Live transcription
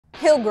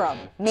Pilgrim,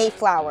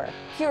 Mayflower,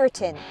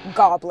 Puritan,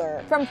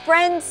 Gobbler. From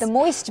Friends, the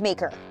Moist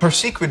Maker. Her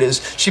secret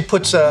is she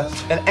puts an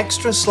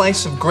extra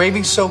slice of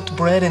gravy-soaked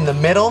bread in the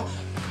middle.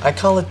 I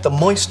call it the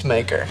Moist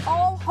Maker.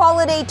 All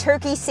holiday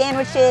turkey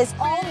sandwiches,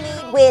 all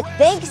made with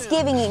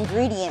Thanksgiving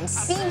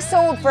ingredients, being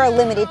sold for a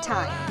limited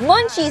time.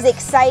 Munchie's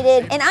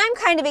excited, and I'm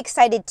kind of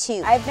excited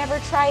too. I've never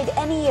tried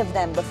any of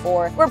them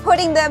before. We're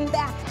putting them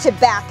back to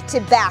back to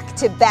back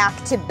to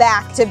back to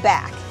back to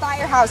back.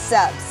 Firehouse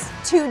subs,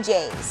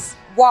 TooJays,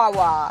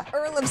 Wawa,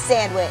 Earl of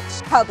Sandwich,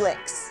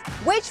 Publix.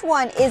 Which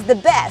one is the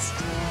best?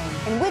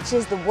 And which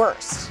is the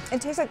worst?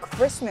 It tastes like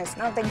Christmas,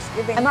 not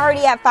Thanksgiving. I'm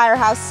already at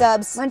Firehouse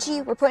subs.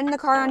 Munchie, we're putting the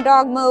car on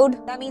dog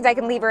mode. That means I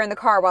can leave her in the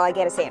car while I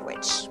get a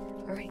sandwich.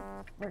 All right,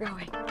 we're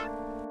going.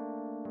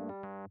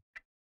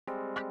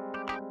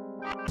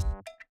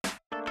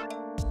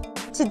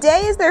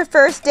 Today is their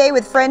first day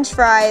with French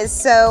fries,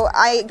 so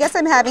I guess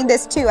I'm having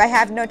this too. I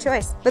have no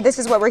choice, but this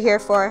is what we're here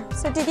for.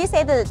 So did you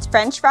say that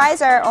French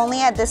fries are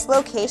only at this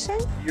location?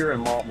 You're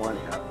in Malt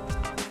Money.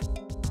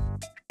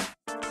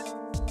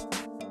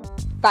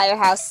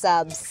 Firehouse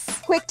subs.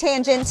 Quick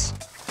tangent.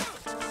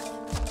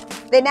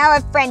 They now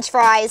have French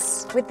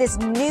fries with this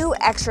new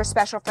extra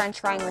special French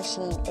frying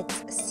machine.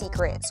 It's a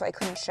secret, so I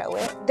couldn't show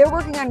it. They're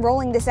working on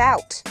rolling this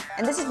out,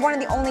 and this is one of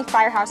the only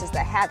Firehouses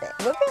that have it.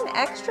 Looking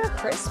extra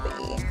crispy.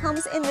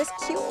 Comes in this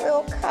cute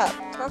little cup.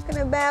 Talking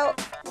about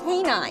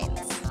canines.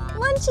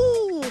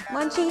 Munchie!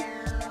 Munchie,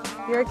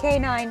 you're a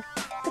canine.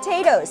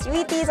 Potatoes. You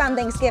eat these on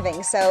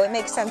Thanksgiving, so it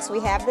makes sense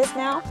we have this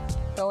now.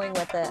 Going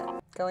with it.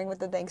 Going with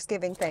the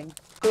Thanksgiving thing.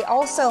 They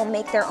also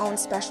make their own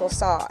special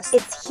sauce.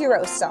 It's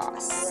hero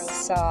sauce.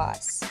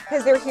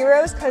 Because they're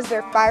heroes because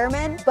they're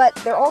firemen, but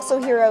they're also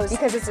heroes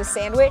because it's a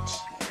sandwich.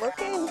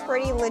 Looking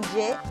pretty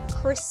legit,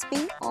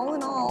 crispy. All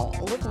in all,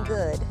 looking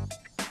good.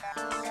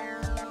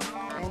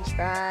 French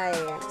fries.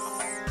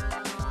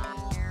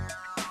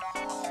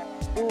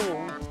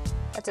 Ooh,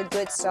 that's a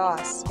good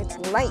sauce. It's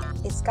light.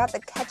 It's got the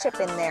ketchup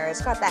in there.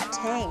 It's got that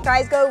tang.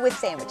 Fries go with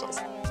sandwiches.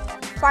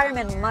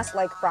 Firemen must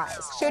like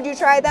fries. Should you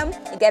try them?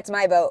 It gets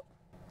my vote.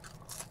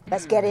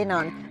 Let's get in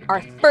on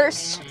our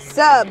first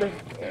sub.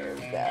 There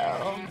we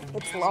go.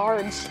 It's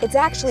large. It's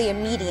actually a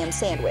medium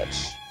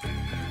sandwich.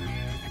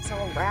 It's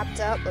all wrapped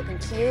up, looking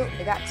cute.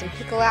 They got some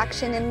pickle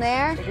action in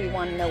there. We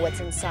want to know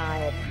what's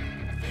inside.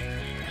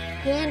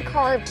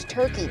 Hand-carved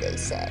turkey, they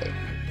say.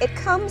 It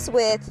comes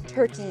with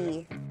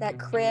turkey, that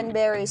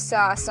cranberry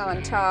sauce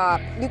on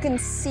top. You can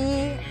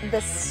see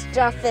the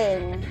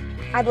stuffing.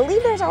 I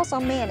believe there's also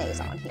mayonnaise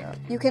on here.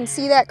 You can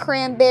see that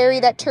cranberry,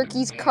 that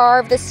turkey's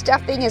carved. The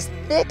stuffing is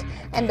thick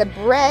and the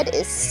bread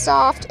is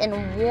soft and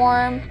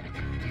warm.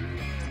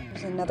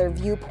 There's another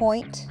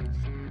viewpoint.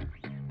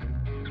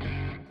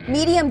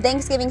 Medium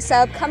Thanksgiving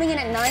sub coming in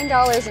at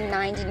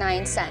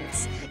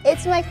 $9.99.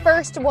 It's my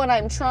first one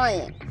I'm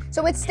trying,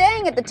 so it's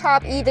staying at the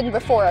top even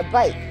before a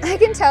bite. I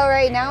can tell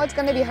right now it's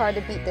gonna be hard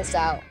to beat this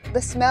out.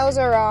 The smells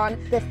are on,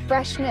 the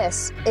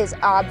freshness is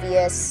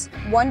obvious.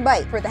 One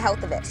bite for the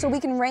health of it, so we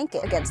can rank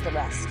it against the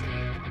rest.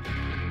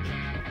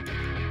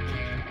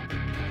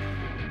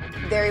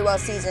 Very well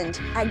seasoned.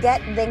 I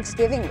get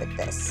Thanksgiving with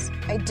this.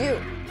 I do.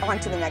 On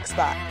to the next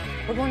spot.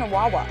 We're going to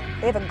Wawa.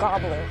 They have a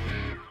Gobbler.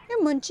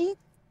 You're Munchie.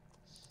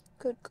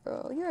 Good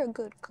girl, you're a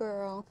good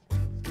girl.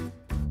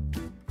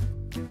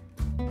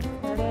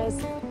 There it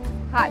is.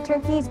 Hot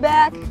turkey's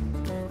back.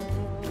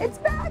 It's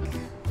back.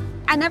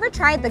 I never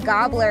tried the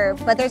Gobbler,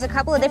 but there's a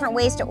couple of different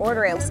ways to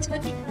order it. The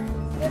sandwich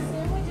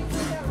is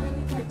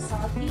really like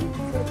salty.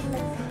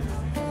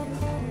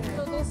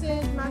 So this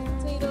is mashed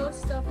potatoes,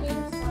 stuffing,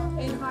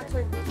 and hot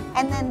turkey.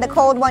 And then the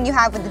cold one you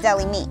have with the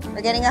deli meat.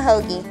 We're getting a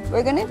hoagie.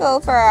 We're gonna go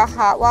for a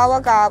hot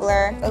Wawa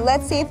Gobbler, but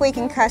let's see if we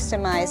can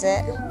customize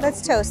it.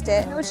 Let's toast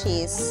it. No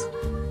cheese.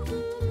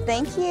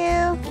 Thank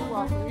you.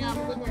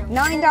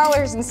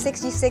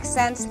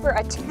 $9.66 for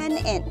a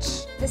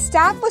 10-inch. The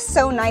staff was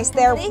so nice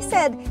there. They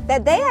said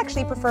that they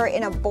actually prefer it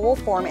in a bowl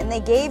form, and they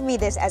gave me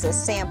this as a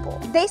sample.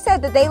 They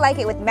said that they like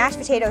it with mashed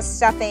potatoes,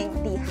 stuffing,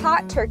 the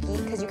hot turkey,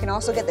 because you can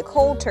also get the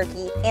cold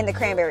turkey, and the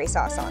cranberry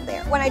sauce on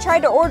there. When I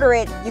tried to order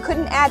it, you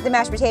couldn't add the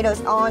mashed potatoes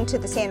onto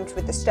the sandwich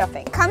with the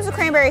stuffing. It comes with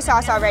cranberry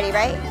sauce already,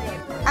 right?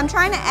 I'm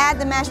trying to add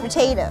the mashed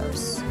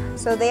potatoes.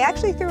 So they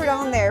actually threw it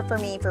on there for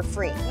me for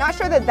free. Not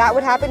sure that that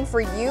would happen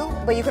for you,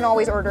 but you can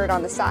always order it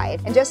on the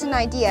side. And just an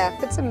idea,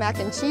 put some mac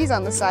and cheese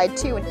on the side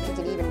too and make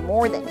it even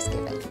more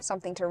Thanksgiving.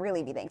 Something to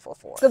really be thankful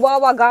for. The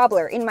Wawa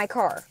Gobbler in my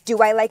car. Do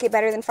I like it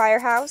better than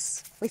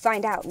Firehouse? We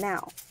find out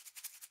now.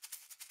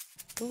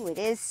 Ooh, it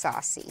is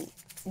saucy.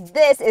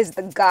 This is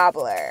the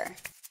Gobbler.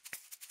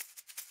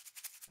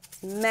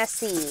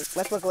 Messy.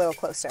 Let's look a little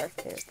closer.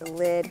 There's the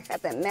lid.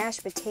 Got the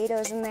mashed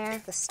potatoes in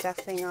there. The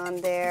stuffing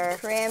on there.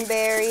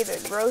 Cranberry,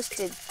 the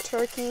roasted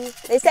turkey.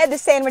 They said the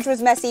sandwich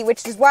was messy,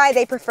 which is why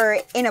they prefer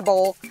it in a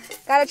bowl.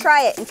 Gotta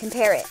try it and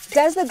compare it.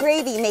 Does the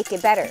gravy make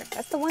it better?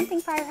 That's the one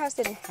thing Firehouse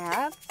didn't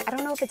have. I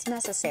don't know if it's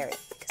necessary,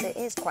 because it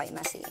is quite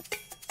messy.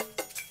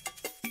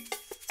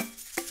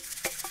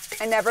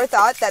 I never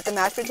thought that the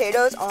mashed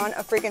potatoes on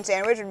a freaking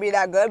sandwich would be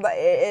that good, but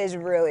it is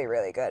really,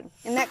 really good.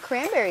 And that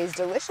cranberry is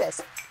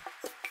delicious.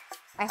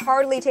 I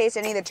hardly taste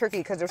any of the turkey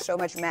because there's so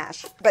much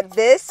mash. But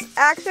this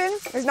action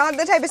is not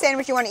the type of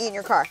sandwich you want to eat in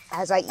your car,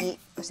 as I eat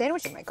a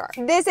sandwich in my car.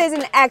 This is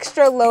an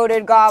extra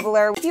loaded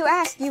gobbler. If you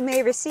ask, you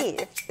may receive.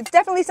 It's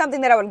definitely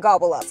something that I would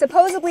gobble up.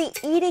 Supposedly,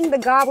 eating the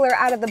gobbler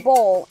out of the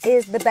bowl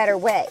is the better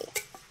way.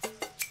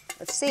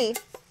 Let's see.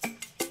 I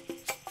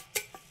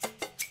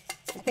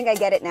think I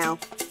get it now.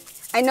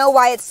 I know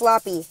why it's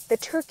sloppy. The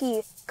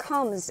turkey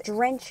comes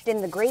drenched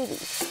in the gravy,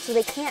 so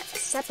they can't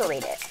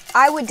separate it.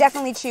 I would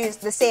definitely choose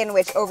the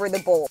sandwich over the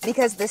bowl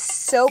because the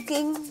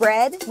soaking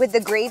bread with the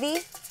gravy,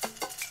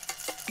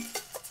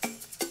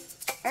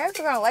 I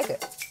actually kind of like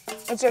it.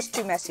 It's just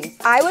too messy.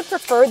 I would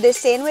prefer this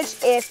sandwich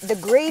if the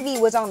gravy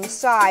was on the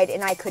side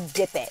and I could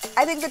dip it.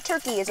 I think the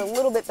turkey is a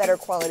little bit better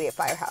quality at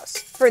Firehouse.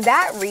 For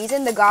that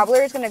reason, the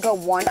gobbler is gonna go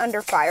one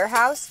under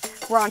Firehouse.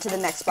 We're on to the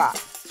next spot.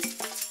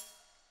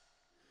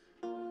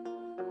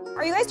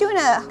 Are you guys doing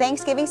a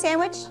Thanksgiving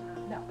sandwich?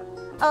 No.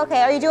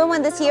 Okay, are you doing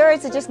one this year or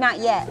is it just not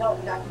yet? No,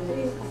 not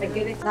today. I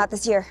get it. Not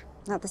this year,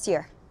 not this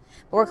year.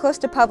 But we're close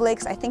to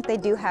Publix. I think they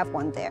do have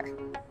one there.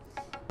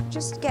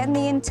 Just getting the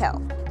intel.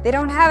 They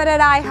don't have it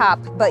at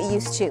IHOP, but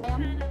used to.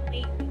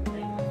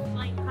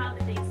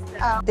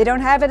 They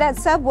don't have it at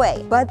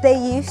Subway, but they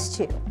used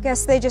to.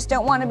 Guess they just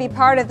don't want to be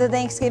part of the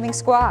Thanksgiving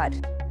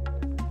squad.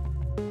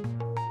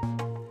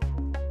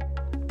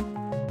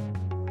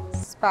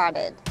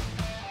 Spotted.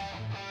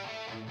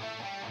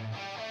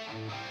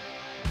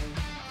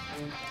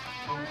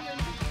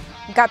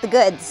 Got the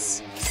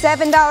goods.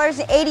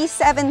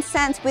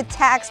 $7.87 with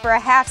tax for a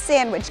half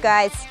sandwich,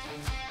 guys.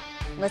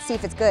 Let's see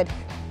if it's good.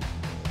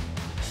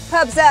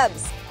 Pub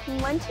subs.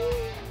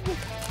 Munchie.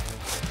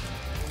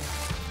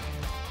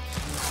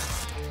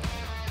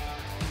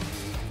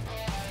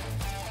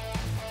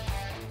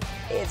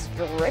 It's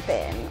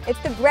dripping. It's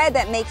the bread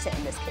that makes it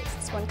in this case.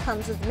 This one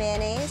comes with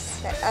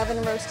mayonnaise, that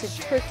oven roasted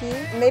turkey,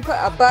 and they put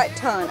a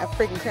butt-ton of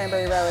freaking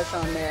cranberry relish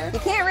on there. You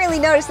can't really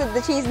notice that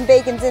the cheese and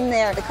bacon's in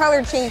there. The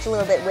color changed a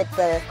little bit with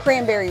the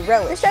cranberry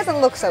relish. This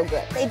doesn't look so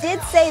good. They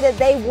did say that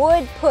they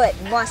would put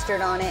mustard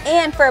on it,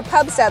 and for a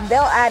pub sub,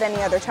 they'll add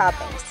any other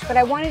toppings. But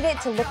I wanted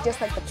it to look just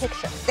like the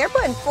picture. They're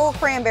putting full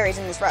cranberries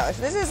in this relish.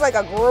 This is like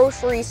a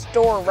grocery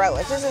store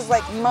relish. This is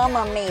like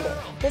mama made it.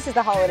 This is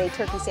the holiday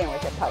turkey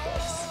sandwich at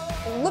Publix.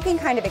 Looking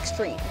kind of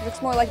extreme. It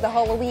looks more like the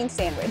Halloween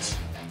sandwich.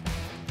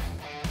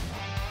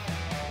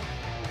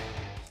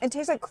 It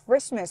tastes like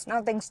Christmas,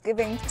 not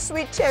Thanksgiving.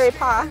 Sweet cherry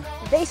pie.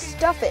 They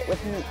stuff it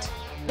with meat.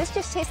 This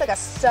just tastes like a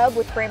sub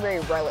with cranberry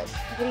relish.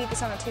 You could eat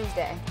this on a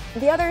Tuesday.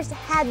 The others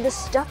had the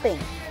stuffing.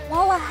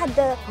 Wawa had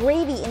the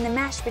gravy in the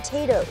mashed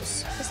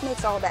potatoes. This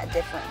makes all that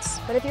difference.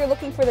 But if you're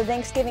looking for the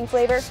Thanksgiving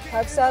flavor,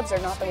 pub subs are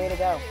not the way to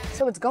go.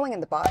 So it's going in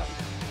the bottom.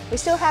 We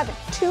still have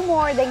 2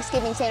 more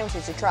Thanksgiving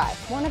sandwiches to try.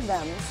 One of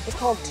them is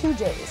called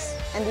TooJays,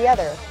 and the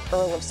other,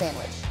 Earl of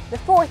Sandwich. The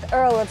 4th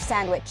Earl of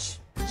Sandwich,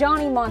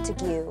 Johnny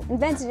Montague,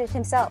 invented it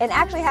himself and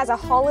actually has a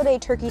holiday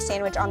turkey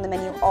sandwich on the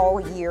menu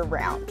all year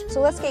round. So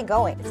let's get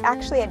going. It's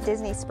actually at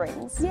Disney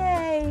Springs.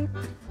 Yay!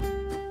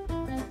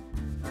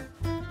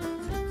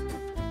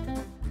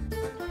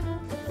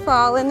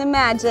 Fall in the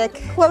magic.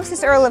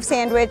 Closest Earl of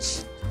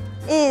Sandwich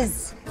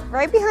is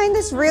right behind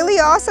this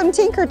really awesome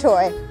Tinker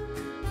toy.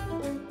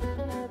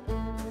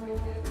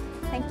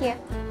 Thank you.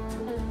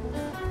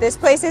 This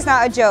place is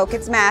not a joke,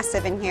 it's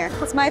massive in here.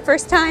 It's my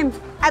first time.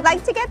 I'd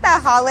like to get the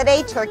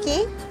holiday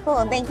turkey.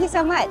 Cool, thank you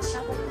so much.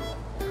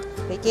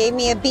 They gave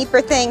me a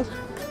beeper thing,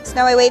 so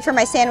now I wait for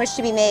my sandwich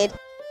to be made.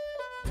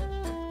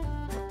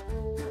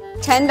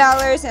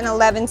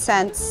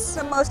 $10.11.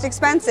 The most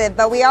expensive,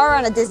 but we are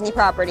on a Disney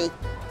property.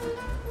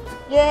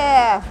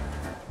 Yeah.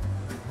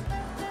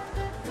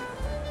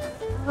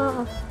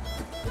 Oh.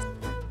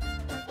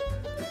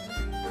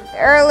 The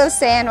Earl of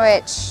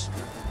Sandwich.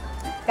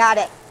 Got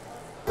it.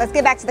 Let's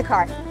get back to the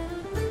car.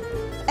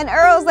 And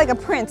Earl's like a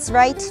prince,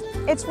 right?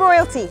 It's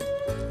royalty.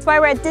 That's why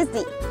we're at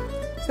Disney.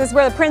 So this is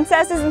where the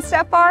princesses and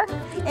stuff are.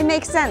 It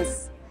makes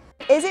sense.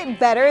 Is it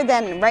better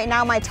than right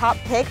now my top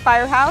pick,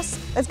 Firehouse?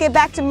 Let's get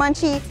back to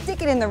Munchie.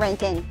 Stick it in the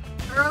ranking.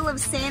 Earl of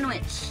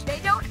Sandwich. They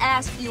don't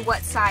ask you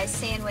what size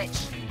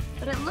sandwich,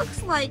 but it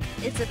looks like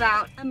it's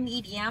about a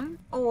medium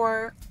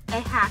or a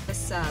half a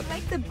sub.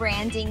 Like the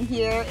branding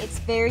here, it's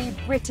very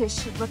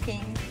British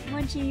looking.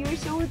 Munchie, you're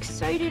so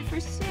excited for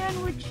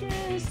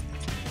sandwiches.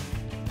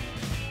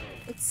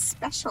 It's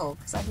special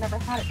because I've never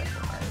had it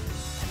before.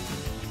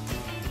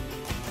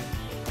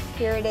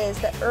 Here it is,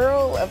 the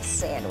Earl of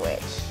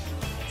Sandwich.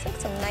 It's like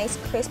some nice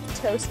crisp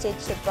toasted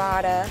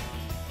ciabatta.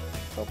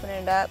 Open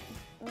it up.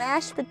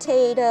 Mashed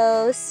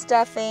potatoes,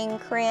 stuffing,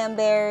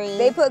 cranberry.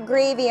 They put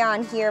gravy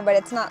on here, but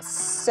it's not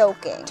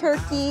soaking.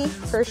 Turkey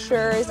for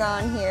sure is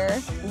on here.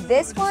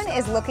 This one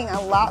is looking a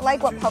lot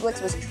like what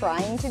Publix was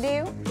trying to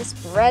do. This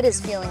bread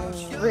is feeling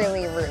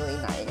really, really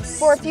nice.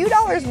 For a few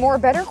dollars more,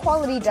 better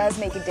quality does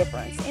make a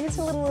difference. And it's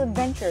a little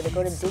adventure to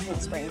go to Disney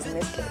Springs in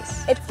this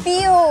case. It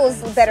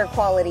feels better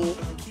quality.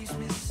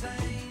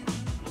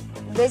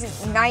 This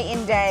is night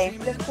and day.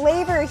 The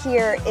flavor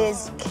here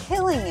is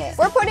killing it.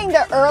 We're putting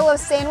the Earl of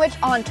Sandwich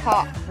on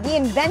top. The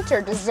inventor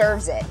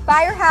deserves it.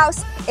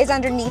 Firehouse is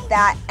underneath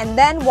that, and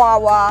then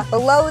Wawa.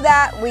 Below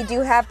that, we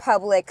do have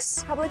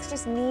Publix. Publix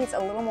just needs a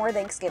little more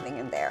Thanksgiving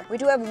in there. We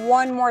do have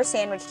one more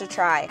sandwich to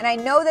try, and I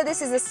know that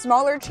this is a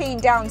smaller chain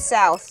down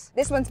south.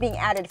 This one's being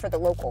added for the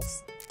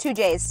locals.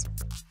 TooJays.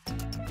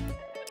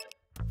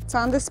 It's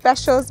on the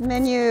specials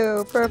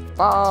menu for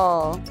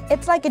fall.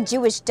 It's like a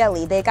Jewish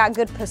deli. They got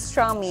good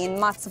pastrami and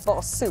matzo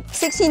ball soup.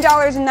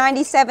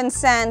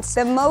 $16.97,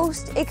 the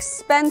most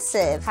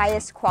expensive.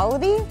 Highest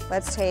quality?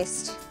 Let's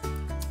taste.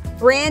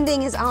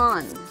 Branding is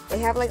on. They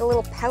have like a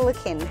little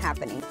pelican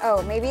happening.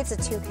 Oh, maybe it's a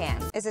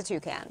toucan. It's a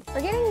toucan.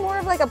 We're getting more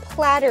of like a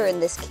platter in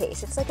this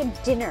case. It's like a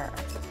dinner.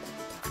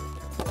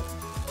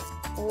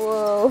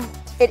 Whoa.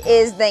 It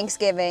is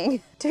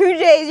Thanksgiving.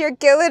 TooJays, you're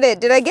killing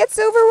it. Did I get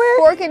silverware?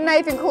 Fork and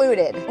knife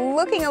included.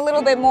 Looking a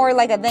little bit more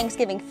like a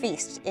Thanksgiving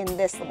feast in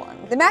this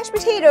one. The mashed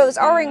potatoes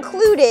are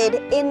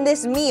included in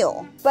this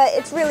meal, but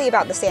it's really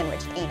about the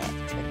sandwich, ain't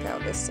it? Check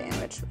out this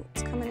sandwich.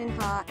 It's coming in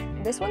hot.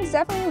 This one's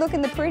definitely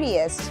looking the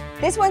prettiest.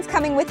 This one's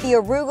coming with the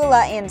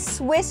arugula and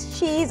Swiss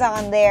cheese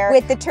on there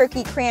with the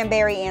turkey,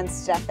 cranberry, and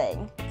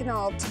stuffing. Looking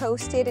all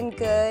toasted and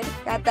good.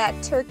 Got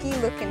that turkey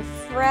looking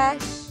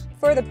fresh.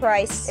 For the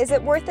price, is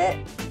it worth it?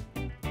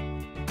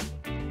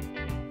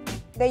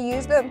 They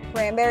use the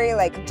cranberry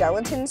like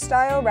gelatin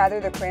style rather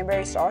than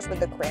cranberry sauce with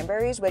the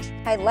cranberries, which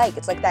I like.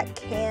 It's like that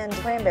canned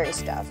cranberry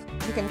stuff.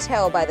 You can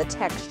tell by the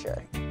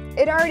texture.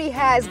 It already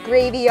has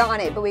gravy on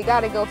it, but we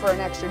gotta go for an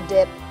extra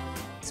dip.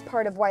 It's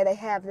part of why they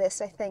have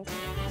this, I think.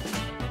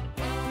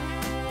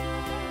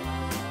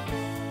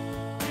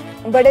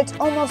 But it's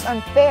almost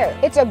unfair.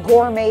 It's a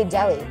gourmet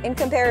deli. In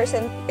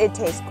comparison, it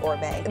tastes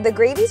gourmet. The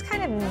gravy's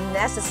kind of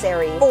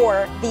necessary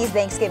for these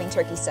Thanksgiving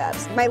turkey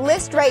subs. My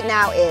list right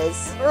now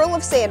is Earl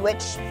of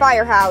Sandwich,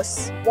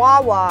 Firehouse,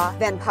 Wawa,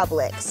 then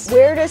Publix.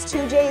 Where does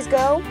TooJays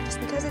go?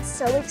 Just because it's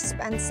so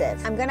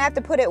expensive. I'm gonna have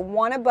to put it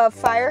one above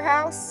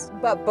Firehouse,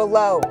 but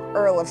below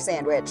Earl of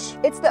Sandwich.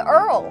 It's the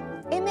Earl.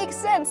 It makes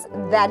sense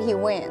that he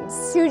wins.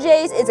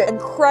 TooJays is an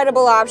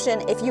incredible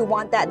option if you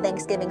want that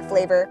Thanksgiving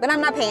flavor, but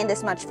I'm not paying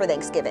this much for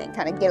Thanksgiving.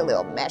 Kind of get a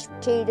little mashed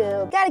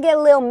potato. Gotta get a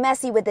little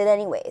messy with it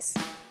anyways.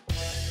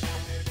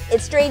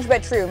 It's strange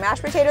but true.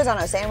 Mashed potatoes on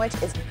a sandwich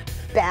is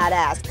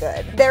badass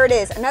good. There it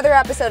is, another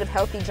episode of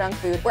Healthy Junk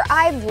Food where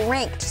I've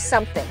ranked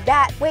something.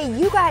 That way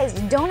you guys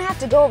don't have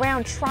to go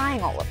around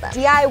trying all of them.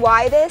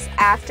 DIY this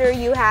after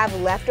you have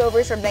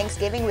leftovers from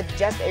Thanksgiving with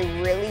just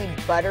a really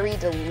buttery,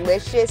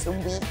 delicious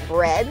wheat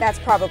bread. That's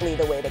probably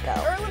the way to go.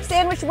 Earl of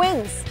Sandwich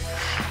wins.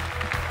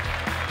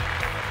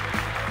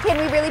 Can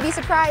we really be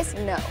surprised?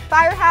 No.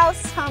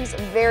 Firehouse comes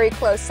very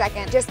close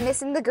second, just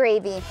missing the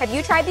gravy. Have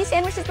you tried these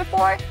sandwiches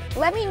before?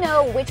 Let me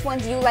know which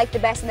ones you like the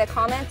best in the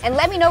comments, and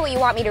let me know what you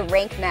want me to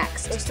rank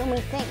next. There's so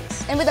many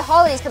things. And with the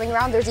holidays coming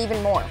around, there's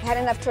even more. I had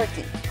enough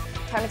turkey.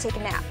 Time to take a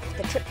nap.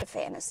 The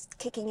tryptophan is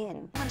kicking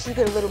in. Why don't you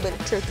get a little bit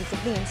of turkey for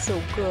being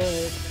so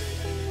good?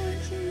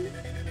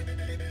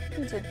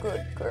 She's a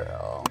good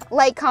girl.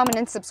 Like, comment,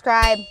 and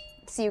subscribe.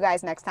 See you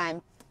guys next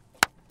time.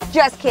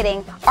 Just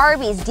kidding.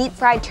 Arby's deep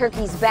fried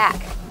turkey's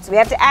back. So we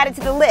have to add it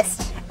to the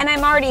list. And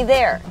I'm already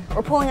there.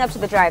 We're pulling up to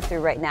the drive-thru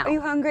right now. Are you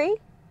hungry?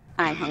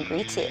 I'm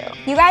hungry too.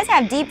 You guys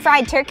have deep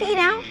fried turkey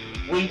now?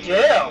 We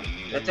do.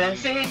 It's in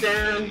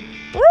season.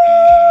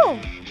 Woo!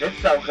 It's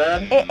so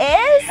good. It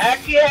is?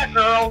 Heck yeah,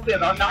 girl.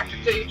 I'll knock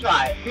it till you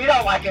try it. If you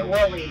don't like it,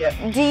 we'll eat it.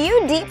 Do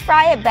you deep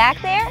fry it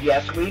back there?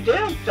 Yes, we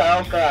do.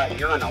 So good.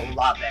 You're gonna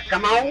love it.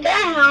 Come on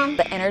down.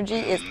 The energy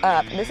is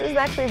up. This is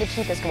actually the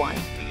cheapest one.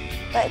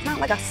 But it's not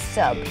like a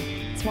sub.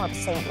 It's more of a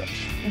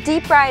sandwich.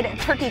 Deep fried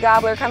turkey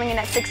gobbler coming in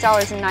at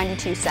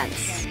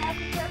 $6.92.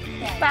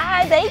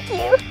 Bye, thank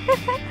you.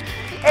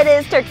 It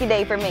is turkey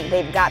day for me.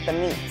 They've got the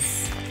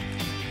meats.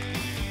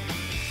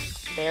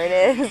 There it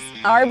is.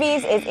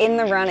 Arby's is in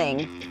the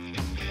running.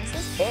 This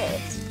is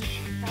it.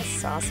 How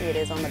saucy it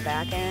is on the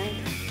back end.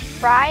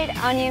 Fried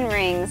onion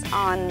rings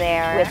on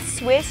there with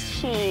Swiss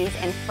cheese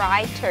and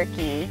fried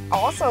turkey.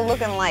 Also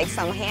looking like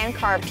some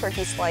hand-carved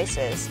turkey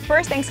slices.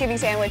 First Thanksgiving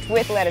sandwich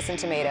with lettuce and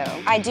tomato.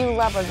 I do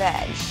love a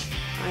veg.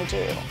 I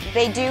do.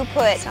 They do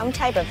put some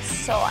type of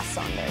sauce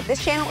on there. This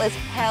channel is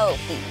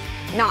healthy.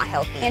 Not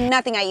healthy. And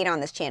nothing I eat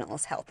on this channel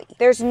is healthy.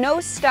 There's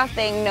no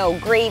stuffing, no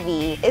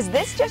gravy. Is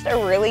this just a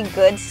really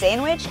good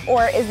sandwich,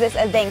 or is this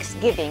a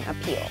Thanksgiving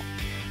appeal?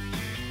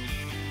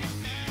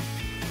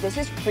 This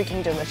is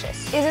freaking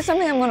delicious. Is this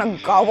something I'm gonna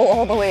gobble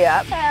all the way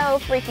up? Hell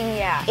freaking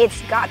yeah.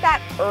 It's got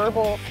that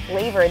herbal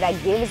flavor that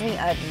gives me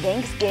a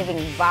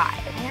Thanksgiving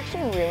vibe. I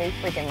actually really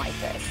freaking like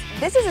this.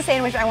 This is a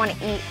sandwich I wanna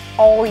eat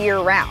all year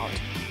round.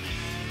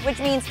 Which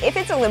means if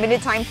it's a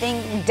limited time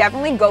thing,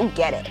 definitely go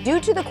get it. Due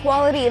to the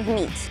quality of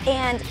meat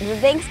and the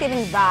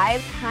Thanksgiving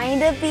vibe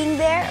kind of being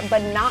there,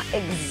 but not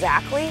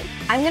exactly,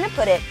 I'm gonna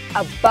put it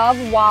above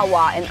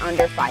Wawa and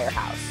under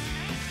Firehouse.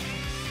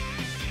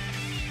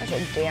 That's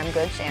a damn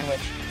good sandwich.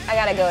 I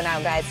gotta go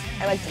now, guys.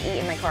 I like to eat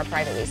in my car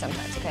privately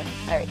sometimes, okay?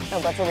 All right, no,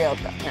 but for real,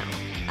 no,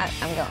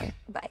 I'm going,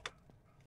 bye.